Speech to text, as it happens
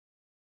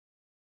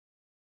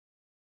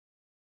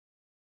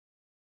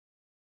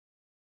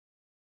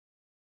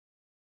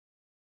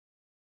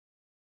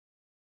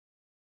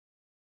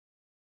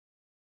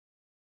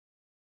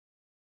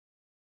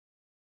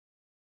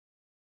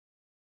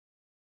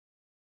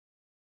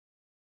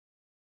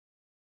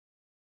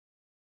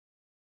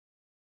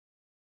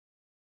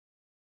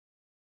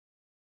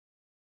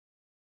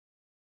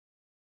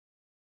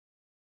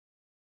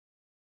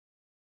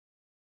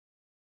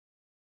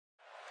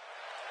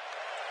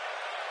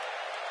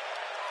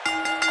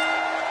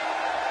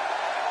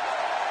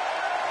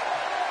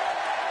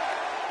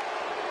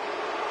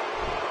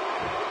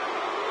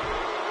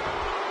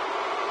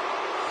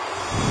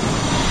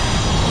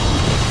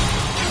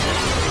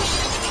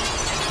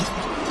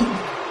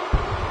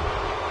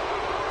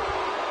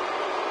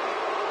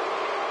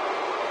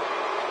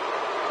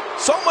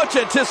much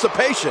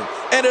anticipation,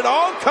 and it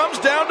all comes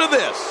down to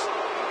this.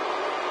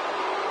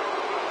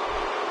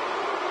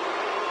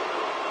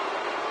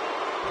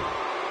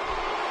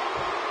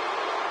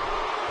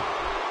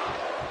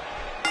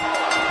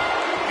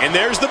 And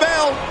there's the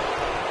bell.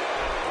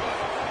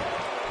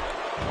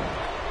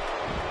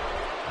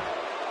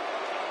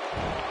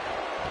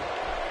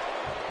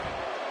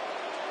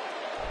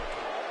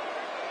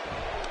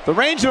 The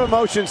range of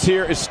emotions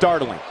here is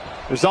startling.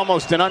 There's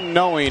almost an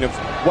unknowing of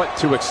what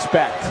to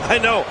expect. I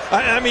know.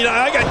 I mean,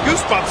 I got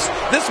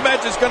goosebumps. This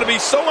match is going to be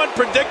so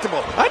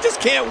unpredictable. I just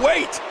can't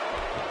wait.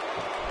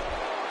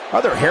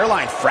 Are there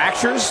hairline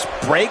fractures,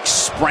 breaks,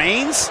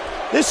 sprains?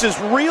 This is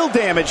real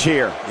damage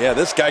here. Yeah,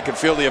 this guy could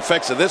feel the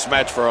effects of this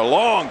match for a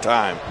long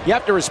time. You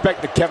have to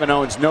respect that Kevin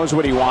Owens knows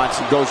what he wants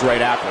and goes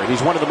right after it.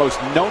 He's one of the most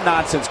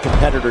no-nonsense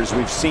competitors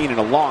we've seen in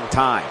a long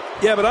time.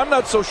 Yeah, but I'm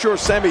not so sure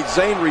Sami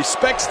Zayn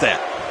respects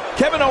that.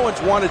 Kevin Owens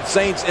wanted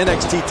Zayn's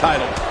NXT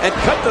title and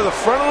cut to the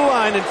front of the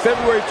line in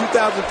February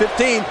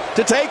 2015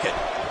 to take it.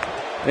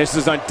 This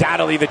is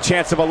undoubtedly the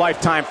chance of a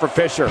lifetime for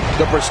Fisher.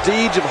 The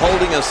prestige of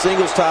holding a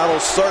singles title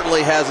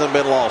certainly hasn't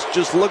been lost.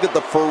 Just look at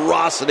the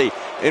ferocity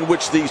in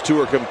which these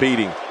two are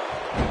competing.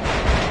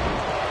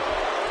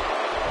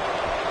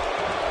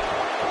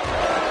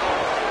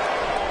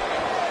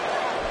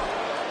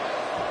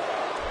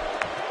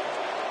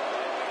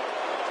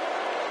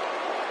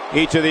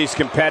 Each of these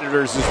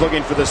competitors is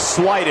looking for the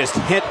slightest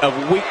hint of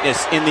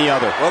weakness in the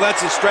other. Well,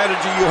 that's a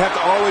strategy you have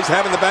to always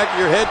have in the back of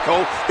your head,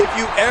 Cole. If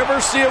you ever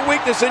see a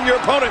weakness in your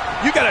opponent,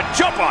 you got to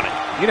jump on it.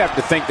 You'd have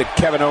to think that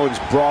Kevin Owens'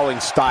 brawling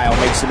style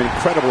makes him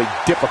incredibly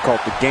difficult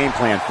to game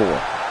plan for.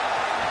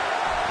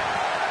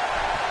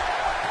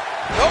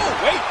 Oh,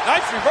 wait,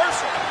 nice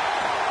reversal.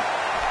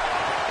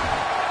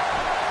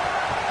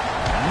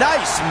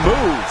 Nice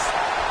move.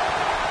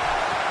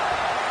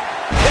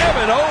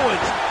 Kevin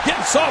Owens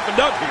getting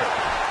softened up here.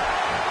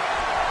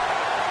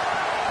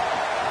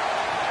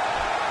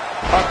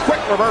 A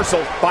quick reversal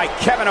by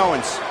Kevin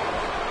Owens.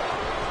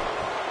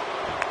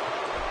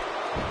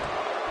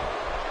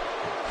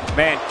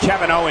 Man,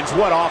 Kevin Owens,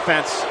 what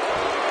offense.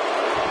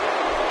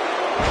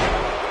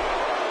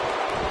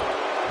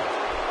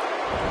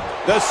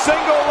 The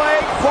single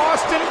leg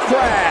Boston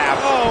Crab.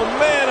 Oh,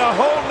 man, a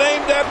hole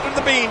named after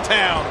the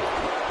Beantown.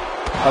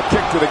 A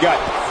kick to the gut.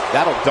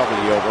 That'll double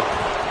you over.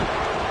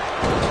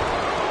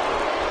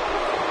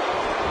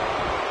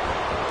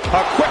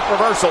 A quick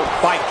reversal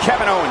by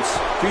Kevin Owens.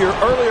 To your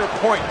earlier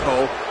point,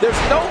 Cole, there's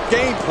no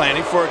game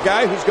planning for a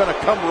guy who's going to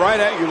come right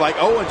at you like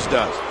Owens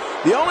does.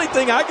 The only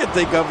thing I can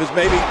think of is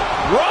maybe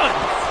run.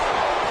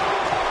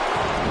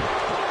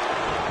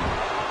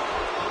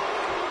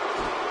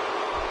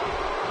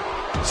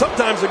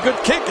 Sometimes a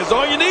good kick is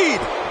all you need.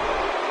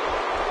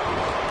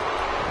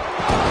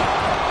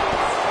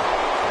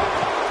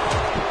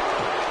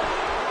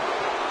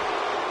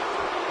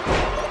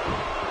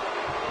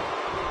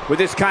 With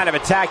this kind of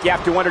attack, you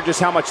have to wonder just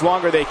how much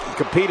longer they can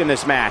compete in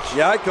this match.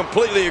 Yeah, I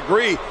completely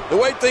agree. The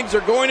way things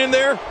are going in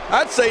there,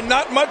 I'd say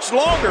not much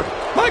longer.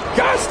 My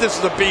gosh, this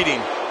is a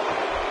beating.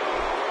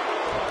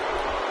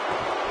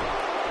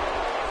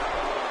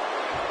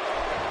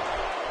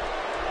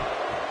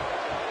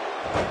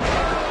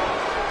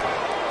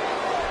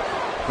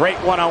 Great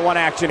one-on-one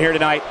action here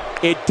tonight.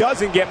 It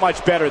doesn't get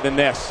much better than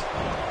this.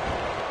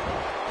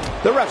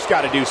 The ref's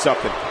got to do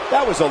something.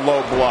 That was a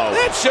low blow.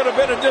 That should have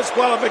been a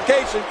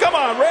disqualification. Come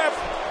on, ref.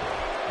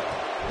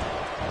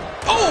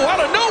 Oh, out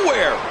of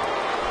nowhere.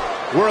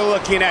 We're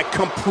looking at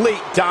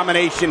complete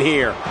domination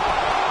here.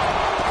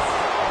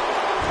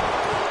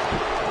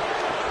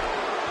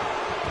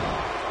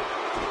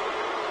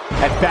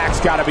 That back's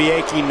got to be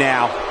aching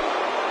now.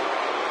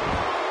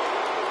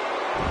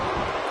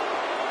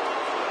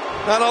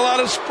 Not a lot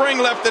of spring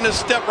left in his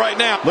step right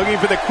now. Looking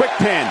for the quick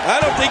pin.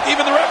 I don't think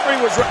even the referee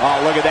was right.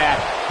 Oh, look at that.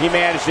 He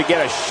managed to get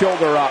a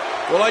shoulder up.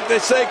 Well, like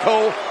they say,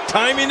 Cole,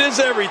 timing is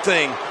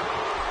everything.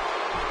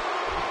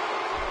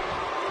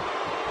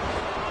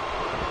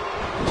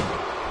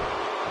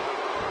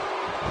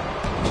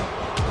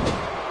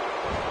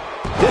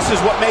 This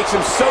is what makes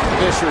him so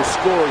Fisher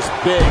scores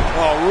big.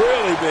 Oh,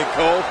 really big,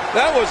 Cole.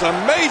 That was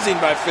amazing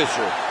by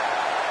Fisher.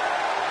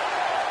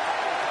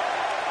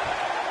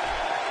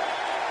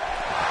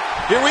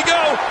 Here we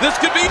go. This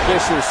could be...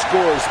 Fisher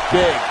scores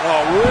big. Oh,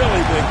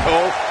 really big,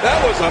 Cole.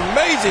 That was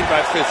amazing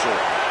by Fisher.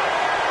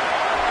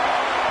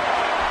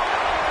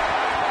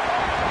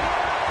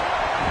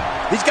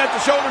 He's got the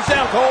shoulders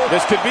down, Cole.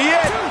 This could be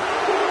it.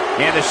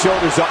 And the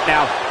shoulders up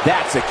now.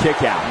 That's a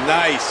kick out.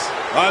 Nice.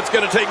 Oh, it's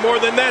going to take more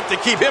than that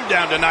to keep him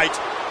down tonight.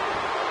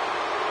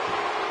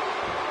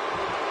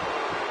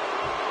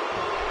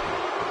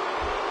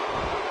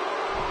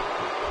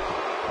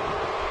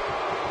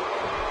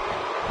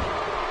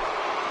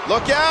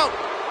 Look out.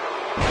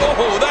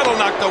 Oh, that'll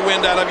knock the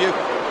wind out of you.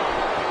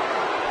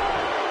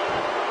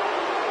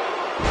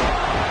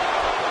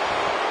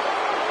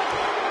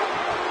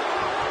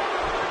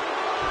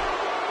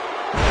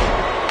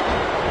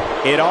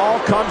 It all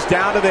comes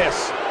down to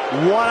this.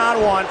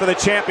 One-on-one for the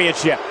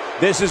championship.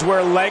 This is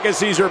where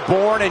legacies are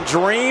born and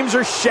dreams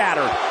are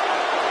shattered.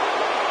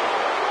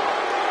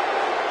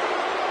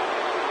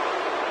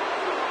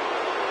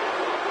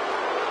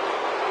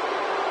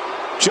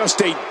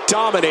 Just a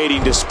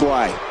dominating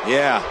display.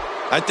 Yeah,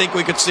 I think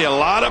we could see a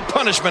lot of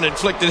punishment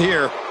inflicted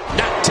here.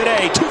 Not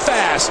today, too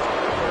fast.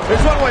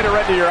 There's one way to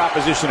render your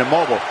opposition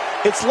immobile.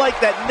 It's like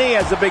that knee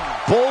has a big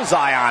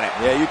bullseye on it.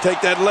 Yeah, you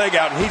take that leg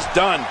out and he's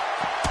done.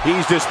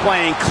 He's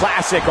displaying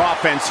classic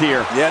offense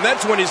here. Yeah, and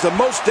that's when he's the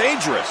most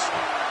dangerous.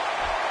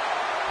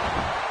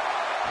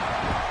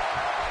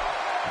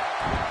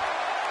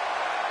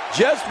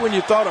 Just when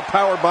you thought a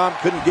power bomb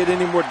couldn't get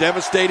any more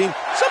devastating,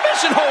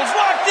 submission holds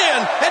locked in,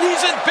 and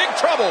he's in big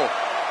trouble.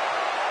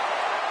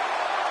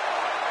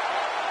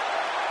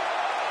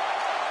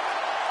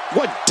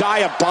 What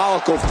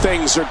diabolical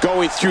things are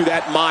going through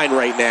that mind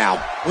right now?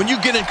 When you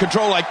get in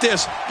control like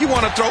this, you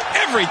want to throw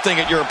everything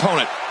at your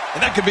opponent.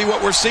 And that could be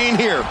what we're seeing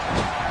here.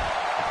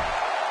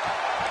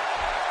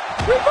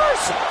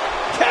 Reversal.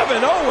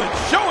 Kevin Owens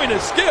showing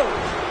his skills.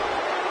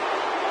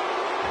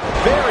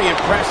 Very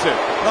impressive.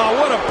 Oh,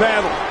 what a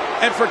battle.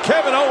 And for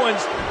Kevin Owens,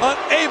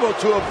 unable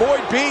to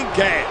avoid being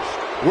gashed.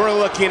 We're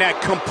looking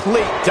at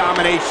complete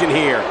domination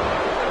here.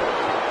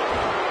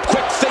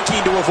 Quick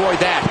thinking to avoid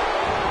that.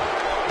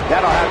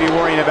 That'll have you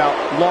worrying about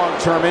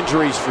long-term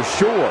injuries for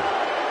sure.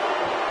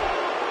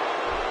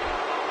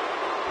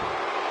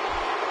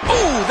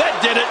 Ooh, that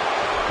did it.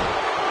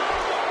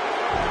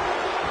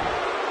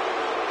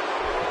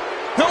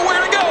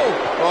 Nowhere to go.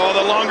 Oh,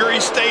 the longer he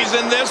stays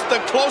in this,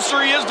 the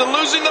closer he is to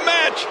losing the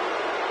match.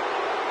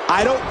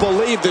 I don't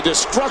believe the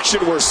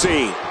destruction we're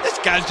seeing. This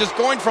guy's just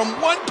going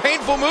from one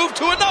painful move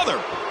to another.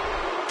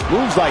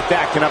 Moves like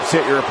that can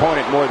upset your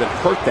opponent more than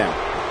hurt them.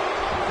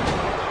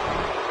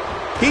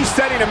 He's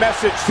sending a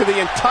message to the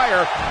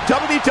entire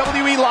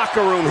WWE locker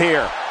room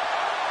here.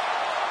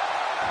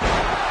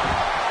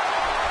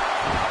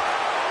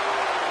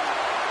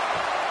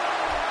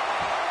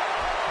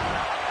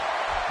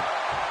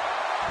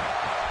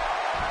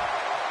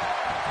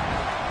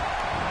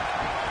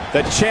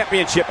 The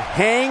championship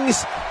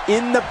hangs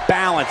in the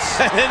balance.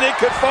 And it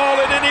could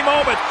fall at any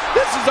moment.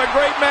 This is a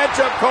great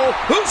matchup, Cole.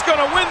 Who's going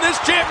to win this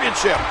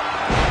championship?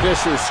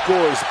 Fisher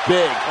scores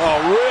big. Oh,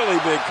 really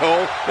big,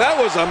 Cole. That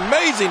was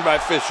amazing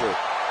by Fisher.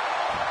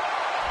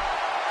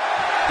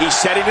 He's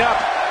setting up.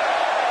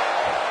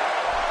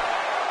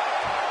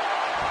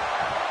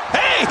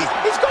 Hey,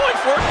 he's going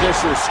for it.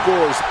 Fisher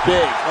scores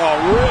big. Oh,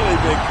 really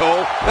big,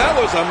 Cole. That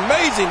was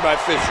amazing by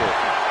Fisher.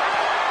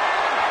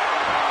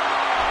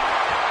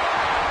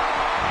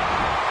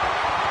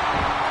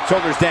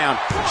 Shoulders down.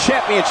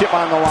 Championship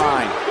on the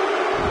line.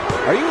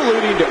 Are you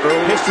alluding to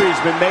early history has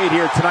been made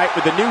here tonight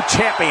with the new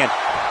champion?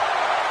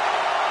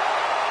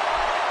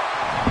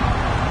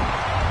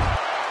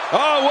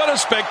 Oh, what a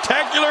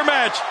spectacular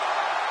match.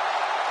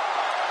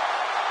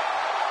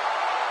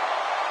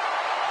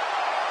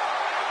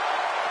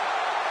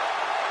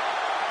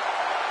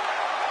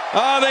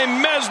 Oh, they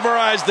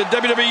mesmerized the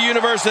WWE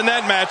Universe in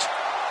that match.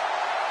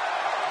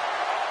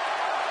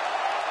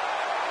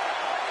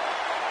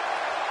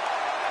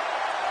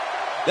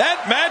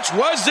 That match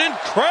was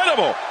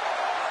incredible.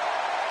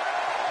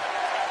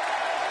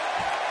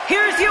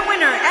 Here's your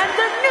winner and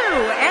the new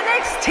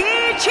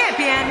NXT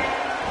champion,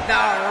 the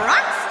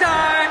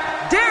Rockstar,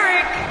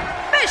 Derek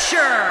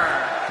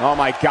Fisher. Oh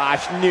my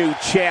gosh, new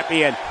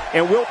champion.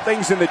 And will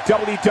things in the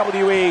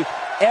WWE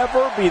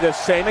ever be the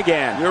same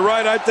again? You're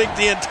right. I think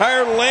the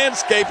entire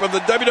landscape of the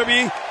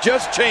WWE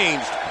just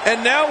changed.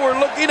 And now we're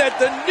looking at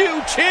the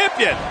new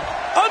champion.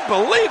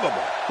 Unbelievable.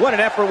 What an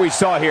effort we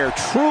saw here.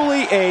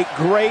 Truly a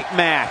great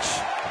match.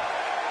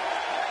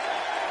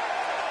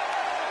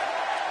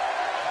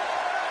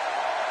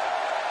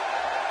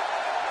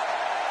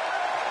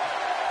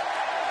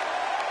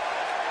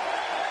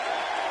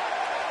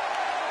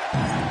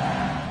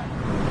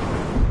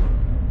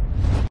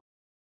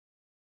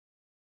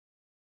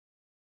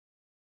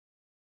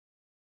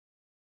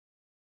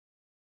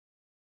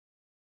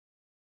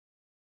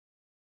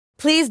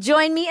 Please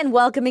join me in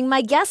welcoming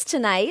my guest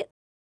tonight.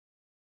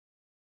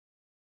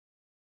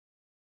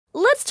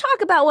 Let's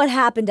talk about what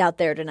happened out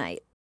there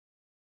tonight.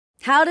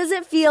 How does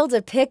it feel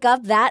to pick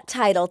up that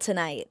title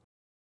tonight?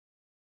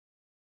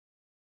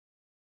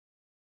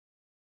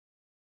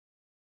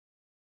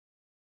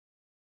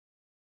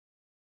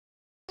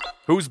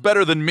 Who's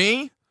better than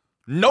me?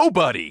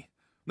 Nobody.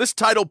 This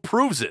title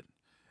proves it.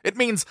 It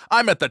means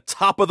I'm at the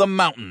top of the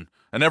mountain,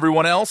 and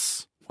everyone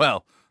else,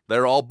 well,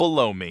 they're all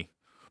below me.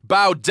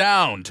 Bow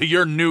down to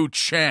your new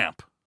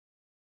champ.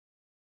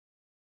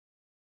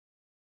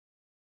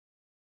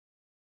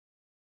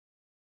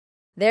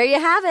 There you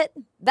have it.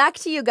 Back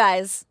to you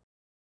guys.